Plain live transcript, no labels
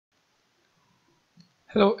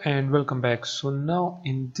Hello and welcome back. So now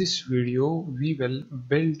in this video we will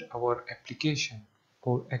build our application,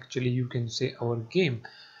 or actually you can say our game.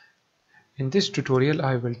 In this tutorial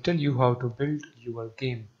I will tell you how to build your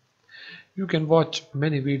game. You can watch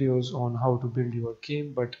many videos on how to build your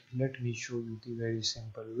game, but let me show you the very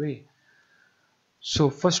simple way. So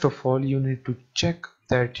first of all you need to check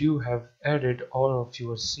that you have added all of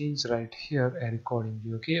your scenes right here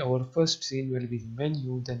accordingly. Okay, our first scene will be the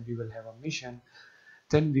menu, then we will have a mission,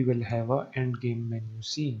 then we will have a end game menu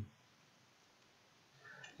scene,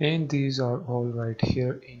 and these are all right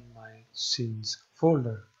here in my scenes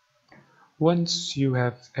folder. Once you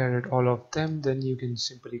have added all of them, then you can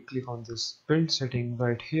simply click on this build setting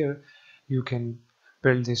right here. You can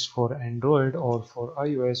build this for Android or for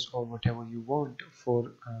iOS or whatever you want,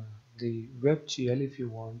 for the WebGL if you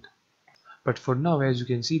want. But for now, as you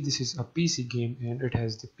can see, this is a PC game and it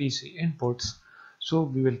has the PC inputs, so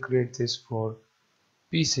we will create this for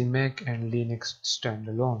PC, Mac and Linux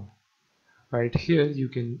standalone. Right here you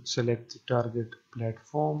can select the target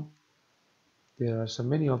platform. There are so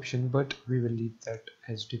many options, but we will leave that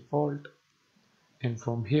as default. And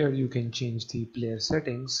from here you can change the player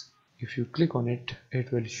settings. If you click on it,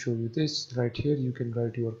 it will show you this. Right here you can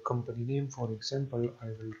write your company name. For example, I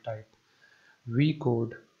will type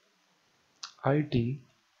vcode IT,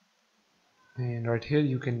 and right here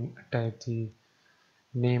you can type the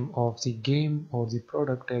name of the game or the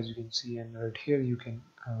product, as you can see, and right here you can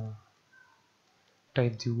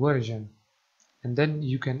type the version, and then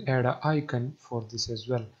you can add an icon for this as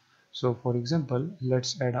well. So for example,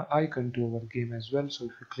 let's add an icon to our game as well. So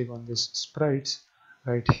if you click on this sprites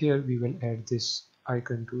right here, we will add this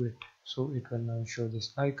icon to it, so it will now show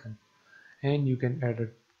this icon, and you can add a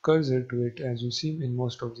cursor to it. As you see in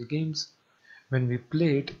most of the games, when we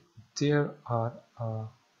play it, there are a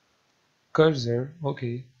cursor,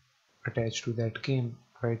 okay, attached to that game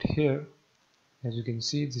right here. As you can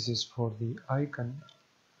see, this is for the icon,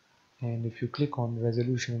 and if you click on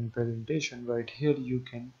resolution and presentation right here, you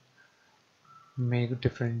can make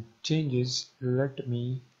different changes. Let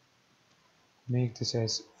me make this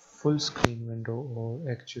as full screen window, or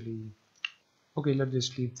actually, okay, let's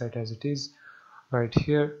just leave that as it is. Right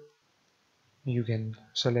here you can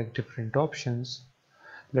select different options.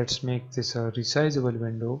 Let's make this a resizable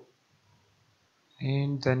window,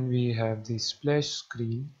 and then we have the splash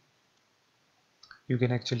screen. You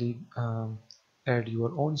can actually add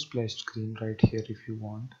your own splash screen right here if you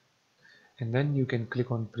want, and then you can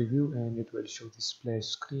click on preview and it will show the splash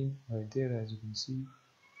screen right there, as you can see.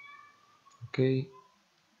 Okay,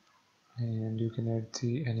 and you can add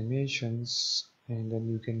the animations, and then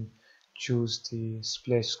you can choose the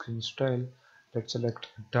splash screen style. Let's select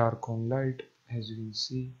dark on light. As you can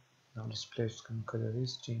see, now the splash screen color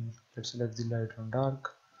is changed. Let's select the light on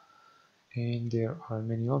dark, and there are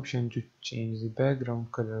many options to change the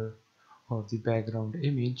background color of the background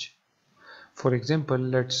image. For example,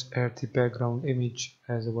 let's add the background image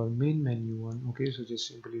as our main menu one. Okay, so just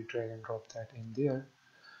simply drag and drop that in there.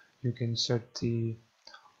 You can set the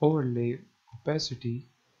overlay opacity.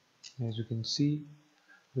 As you can see,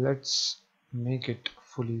 let's make it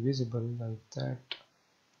fully visible like that.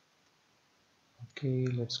 Okay,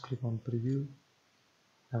 let's click on preview.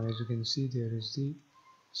 Now as you can see, there is the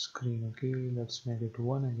screen. Okay, let's make it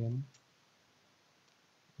 1 again.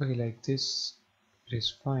 Okay, like this, it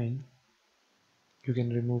is fine. You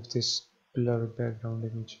can remove this blur background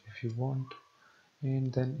image if you want,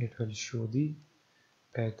 and then it will show the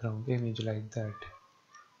background image like that.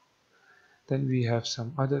 Then we have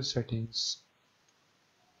some other settings.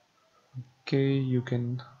 Okay, you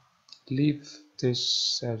can leave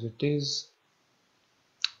this as it is.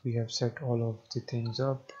 We have set all of the things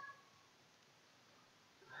up.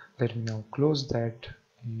 Let me now close that,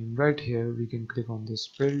 and right here we can click on this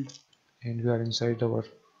build, and we are inside our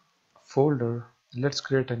folder. Let's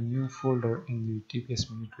create a new folder in the TPS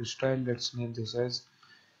Military style. Let's name this as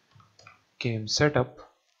game setup.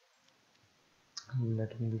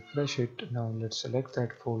 Let me refresh it. Now let's select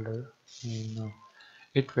that folder, and now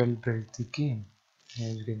it will build the game.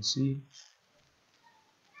 As you can see,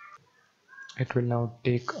 it will now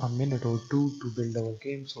take a minute or two to build our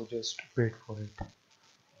game, so just wait for it.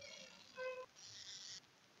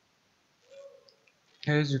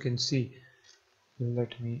 As you can see,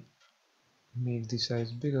 let me make the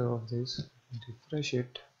size bigger of this, refresh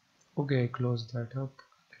it. Okay, I closed that up.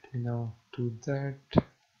 Let me now do that.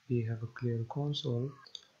 We have a clear console.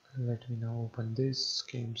 Let me now open this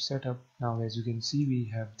game setup. Now as you can see,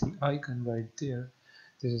 we have the icon right there.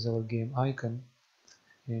 This is our game icon,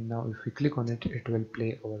 and now if we click on it, it will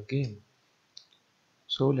play our game.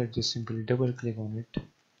 So let's just simply double click on it,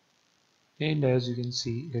 and as you can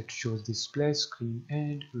see it shows the splash screen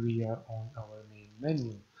and we are on our main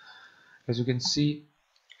menu. As you can see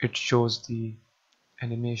it shows the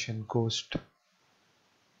animation ghost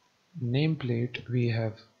nameplate. We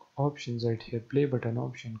have options right here: play button,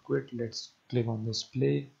 option, quit. Let's click on this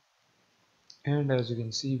play, and as you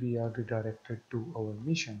can see we are redirected to our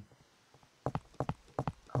mission.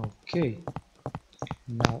 Okay,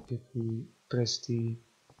 now if we press the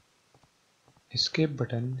escape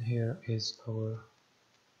button, here is our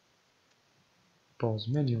pause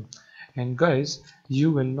menu. And guys,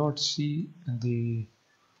 you will not see the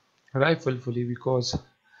rifle fully because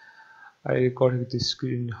I recorded the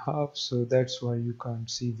screen half, so that's why you can't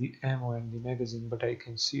see the ammo and the magazine, but I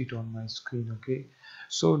can see it on my screen. Okay,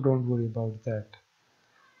 so don't worry about that.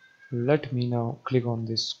 Let me now click on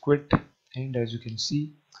this quit, and as you can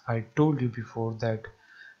see I told you before that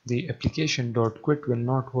the application.quit will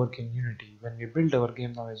not work in Unity. When we build our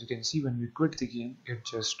game now, as you can see, when we quit the game it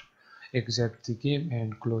just exits the game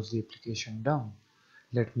and close the application down.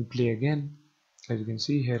 Let me play again. As you can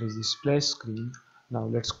see here is the splash screen. Now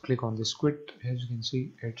let's click on this quit. As you can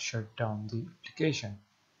see it shut down the application.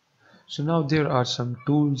 So now there are some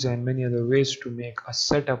tools and many other ways to make a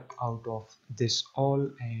setup out of this all,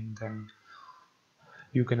 and then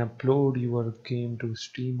you can upload your game to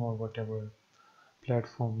Steam or whatever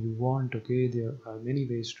platform you want. Okay, there are many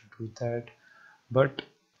ways to do that, but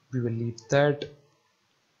we will leave that.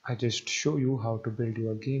 I just show you how to build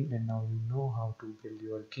your game, and now you know how to build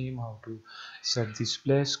your game, how to set the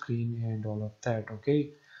splash screen and all of that. Okay,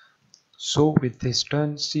 so with this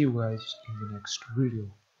done, see you guys in the next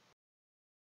video.